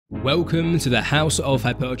Welcome to the House of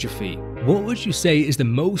Hypertrophy. What would you say is the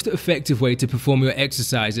most effective way to perform your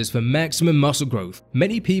exercises for maximum muscle growth?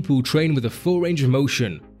 Many people train with a full range of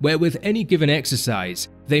motion, where with any given exercise,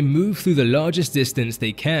 they move through the largest distance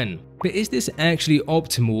they can. But is this actually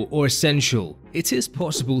optimal or essential? It is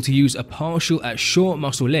possible to use a partial at short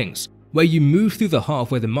muscle lengths, where you move through the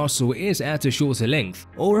half where the muscle is at a shorter length,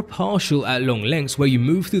 or a partial at long lengths where you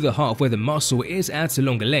move through the half where the muscle is at a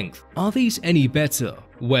longer length. Are these any better?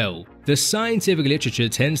 Well, the scientific literature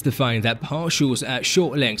tends to find that partials at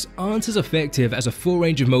short lengths aren't as effective as a full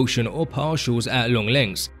range of motion or partials at long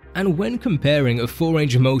lengths. And when comparing a full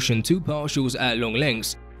range of motion to partials at long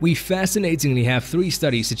lengths, we fascinatingly have 3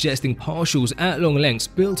 studies suggesting partials at long lengths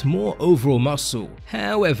built more overall muscle.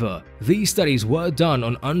 However, these studies were done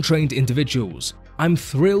on untrained individuals. I'm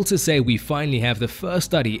thrilled to say we finally have the first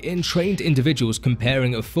study in trained individuals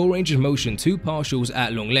comparing a full range of motion to partials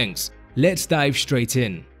at long lengths. Let's dive straight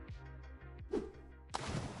in.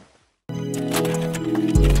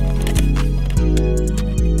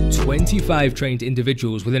 "25 trained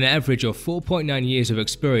individuals with an average of 4.9 years of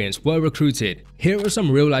experience were recruited. Here are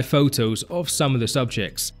some real-life photos of some of the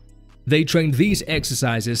subjects. They trained these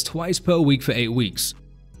exercises twice per week for 8 weeks.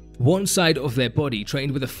 One side of their body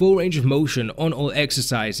trained with a full range of motion on all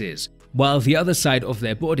exercises, while the other side of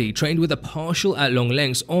their body trained with a partial at long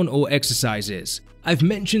lengths on all exercises. I've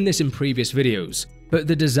mentioned this in previous videos, but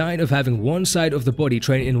the design of having one side of the body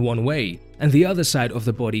train in one way and the other side of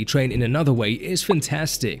the body train in another way is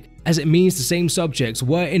fantastic, as it means the same subjects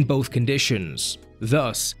were in both conditions.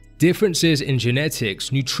 Thus, differences in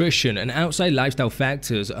genetics, nutrition, and outside lifestyle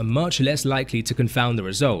factors are much less likely to confound the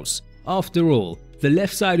results. After all, the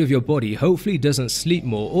left side of your body hopefully doesn't sleep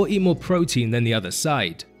more or eat more protein than the other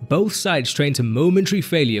side. Both sides train to momentary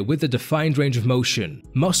failure with a defined range of motion.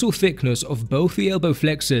 Muscle thickness of both the elbow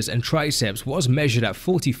flexors and triceps was measured at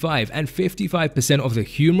 45 and 55% of the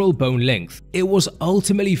humeral bone length. It was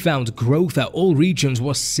ultimately found growth at all regions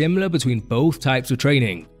was similar between both types of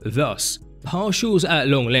training. Thus, partials at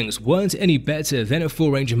long lengths weren't any better than a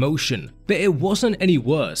full range of motion, but it wasn't any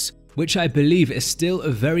worse, which I believe is still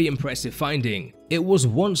a very impressive finding. It was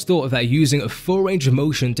once thought that using a full range of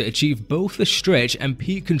motion to achieve both the stretch and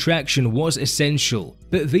peak contraction was essential,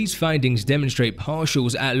 but these findings demonstrate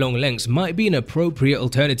partials at long lengths might be an appropriate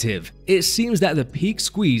alternative. It seems that the peak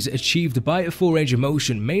squeeze achieved by a full range of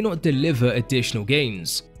motion may not deliver additional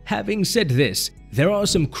gains. Having said this, there are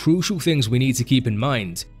some crucial things we need to keep in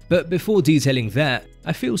mind, but before detailing that,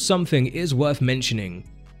 I feel something is worth mentioning.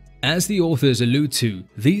 As the authors allude to,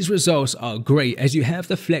 these results are great as you have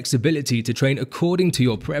the flexibility to train according to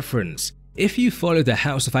your preference. If you follow the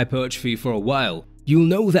House of Hypertrophy for a while, you'll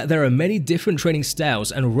know that there are many different training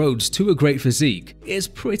styles and roads to a great physique. It's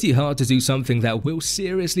pretty hard to do something that will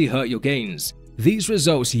seriously hurt your gains. These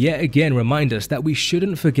results yet again remind us that we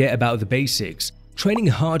shouldn't forget about the basics. Training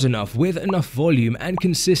hard enough with enough volume and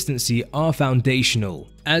consistency are foundational.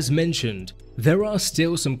 As mentioned, there are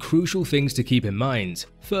still some crucial things to keep in mind.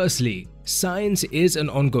 Firstly, science is an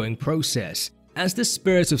ongoing process. As the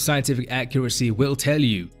spirit of scientific accuracy will tell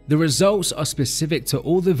you, the results are specific to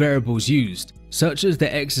all the variables used, such as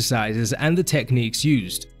the exercises and the techniques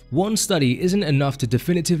used. One study isn't enough to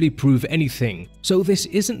definitively prove anything, so this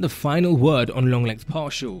isn't the final word on long-length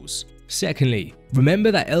partials. Secondly,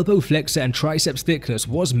 remember that elbow flexor and triceps thickness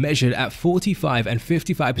was measured at 45 and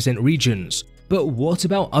 55% regions. But what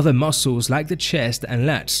about other muscles like the chest and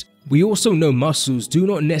lats? We also know muscles do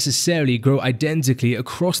not necessarily grow identically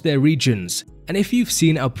across their regions. And if you've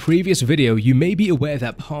seen our previous video, you may be aware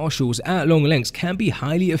that partials at long lengths can be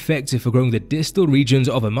highly effective for growing the distal regions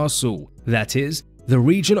of a muscle. That is, the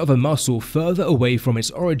region of a muscle further away from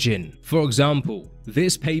its origin. For example,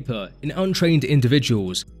 this paper in untrained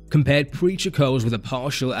individuals compared preacher curls with a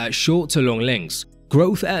partial at short to long lengths.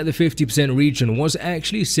 Growth at the 50% region was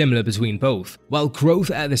actually similar between both, while growth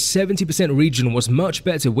at the 70% region was much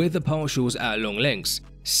better with the partials at long lengths.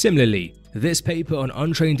 Similarly, this paper on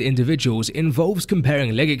untrained individuals involves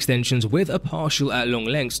comparing leg extensions with a partial at long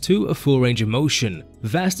lengths to a full range of motion.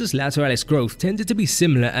 Vastus lateralis growth tended to be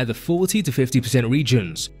similar at the 40 to 50%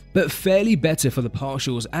 regions, but fairly better for the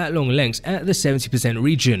partials at long lengths at the 70%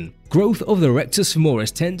 region. Growth of the rectus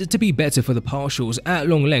femoris tended to be better for the partials at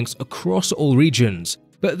long lengths across all regions,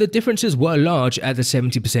 but the differences were large at the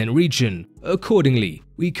 70% region. Accordingly,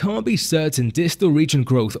 we can't be certain distal region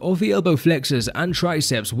growth of the elbow flexors and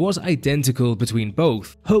triceps was identical between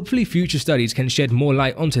both. Hopefully future studies can shed more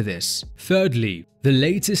light onto this. Thirdly, the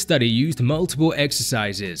latest study used multiple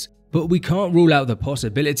exercises, but we can't rule out the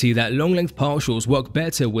possibility that long-length partials work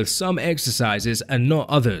better with some exercises and not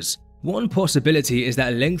others. One possibility is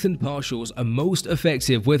that lengthened partials are most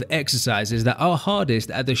effective with exercises that are hardest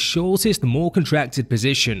at the shortest, more contracted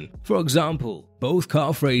position. For example, both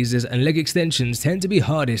calf raises and leg extensions tend to be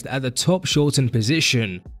hardest at the top shortened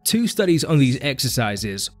position. 2 studies on these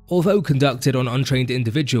exercises, although conducted on untrained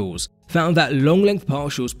individuals, found that long length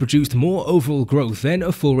partials produced more overall growth than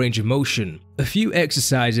a full range of motion. A few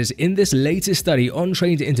exercises in this latest study on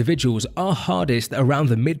trained individuals are hardest around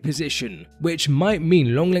the mid position, which might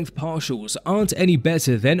mean long length partials aren't any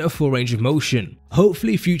better than a full range of motion.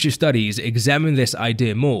 Hopefully future studies examine this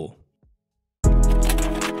idea more.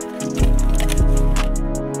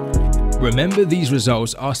 Remember, these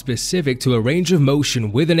results are specific to a range of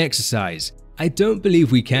motion with an exercise. I don't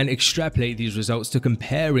believe we can extrapolate these results to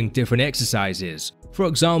comparing different exercises. For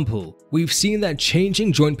example, we've seen that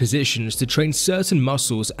changing joint positions to train certain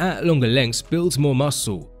muscles at longer lengths builds more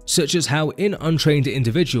muscle, such as how in untrained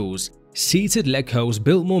individuals, seated leg curls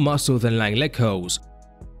built more muscle than lying leg curls,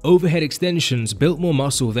 overhead extensions built more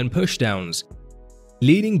muscle than pushdowns,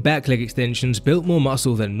 leaning back leg extensions built more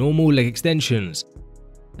muscle than normal leg extensions,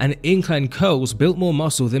 and incline curls built more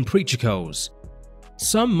muscle than preacher curls.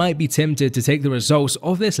 Some might be tempted to take the results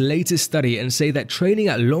of this latest study and say that training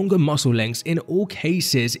at longer muscle lengths in all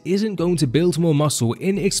cases isn't going to build more muscle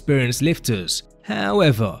in experienced lifters.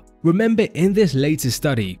 However, remember, in this latest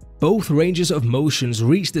study, both ranges of motions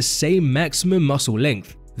reached the same maximum muscle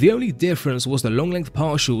length. The only difference was the long length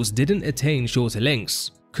partials didn't attain shorter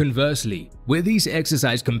lengths. Conversely, with these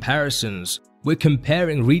exercise comparisons, we're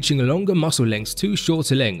comparing reaching longer muscle lengths to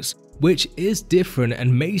shorter lengths, which is different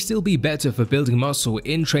and may still be better for building muscle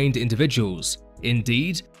in trained individuals.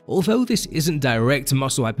 Indeed, although this isn't direct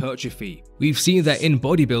muscle hypertrophy, we've seen that in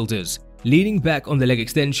bodybuilders, leaning back on the leg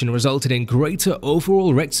extension resulted in greater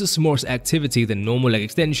overall rectus femoris activity than normal leg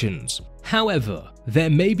extensions. However, there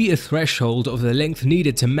may be a threshold of the length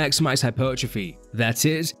needed to maximize hypertrophy. That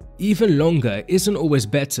is, even longer isn't always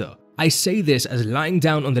better. I say this as lying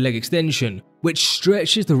down on the leg extension, which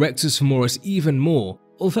stretches the rectus femoris even more,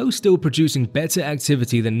 although still producing better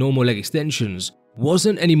activity than normal leg extensions,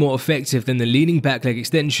 wasn't any more effective than the leaning back leg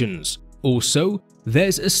extensions. Also,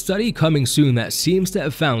 there's a study coming soon that seems to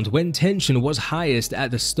have found when tension was highest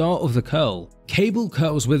at the start of the curl, cable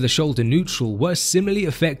curls with the shoulder neutral were similarly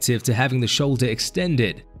effective to having the shoulder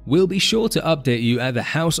extended. We'll be sure to update you at the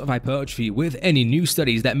House of Hypertrophy with any new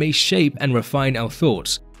studies that may shape and refine our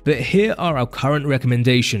thoughts, but here are our current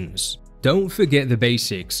recommendations. Don't forget the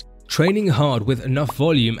basics. Training hard with enough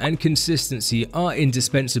volume and consistency are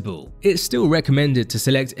indispensable. It's still recommended to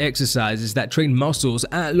select exercises that train muscles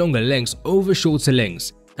at longer lengths over shorter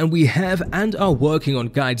lengths, and we have and are working on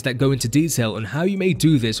guides that go into detail on how you may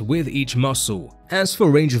do this with each muscle. As for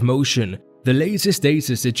range of motion, the latest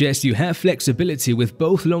data suggests you have flexibility with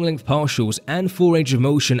both long length partials and full range of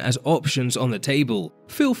motion as options on the table.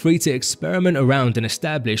 Feel free to experiment around and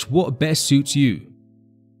establish what best suits you.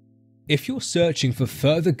 If you're searching for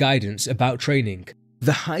further guidance about training,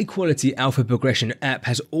 the high-quality Alpha Progression app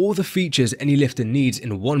has all the features any lifter needs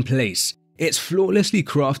in one place. It's flawlessly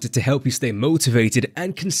crafted to help you stay motivated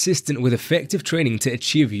and consistent with effective training to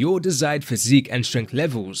achieve your desired physique and strength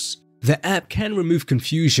levels. The app can remove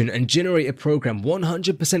confusion and generate a program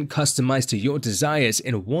 100% customized to your desires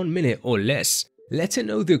in 1 minute or less. Let it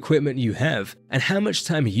know the equipment you have and how much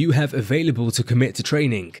time you have available to commit to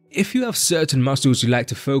training. If you have certain muscles you like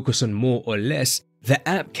to focus on more or less, the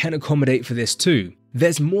app can accommodate for this too.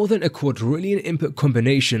 There's more than a quadrillion input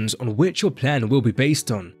combinations on which your plan will be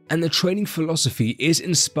based on, and the training philosophy is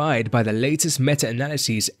inspired by the latest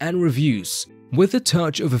meta-analyses and reviews. With the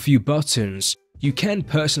touch of a few buttons, you can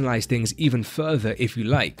personalize things even further if you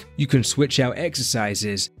like. You can switch out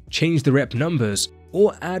exercises, change the rep numbers,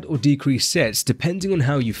 or add or decrease sets depending on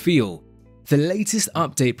how you feel. The latest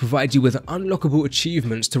update provides you with unlockable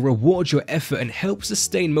achievements to reward your effort and help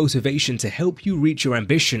sustain motivation to help you reach your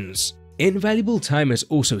ambitions. Invaluable time is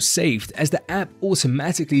also saved as the app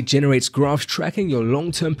automatically generates graphs tracking your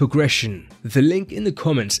long-term progression. The link in the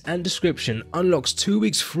comments and description unlocks 2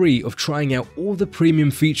 weeks free of trying out all the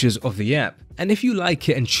premium features of the app. And if you like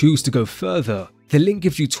it and choose to go further, the link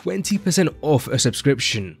gives you 20% off a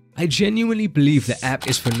subscription. I genuinely believe the app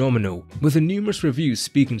is phenomenal, with the numerous reviews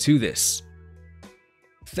speaking to this.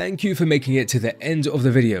 Thank you for making it to the end of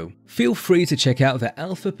the video. Feel free to check out the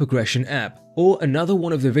Alpha Progression app or another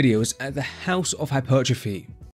one of the videos at the House of Hypertrophy.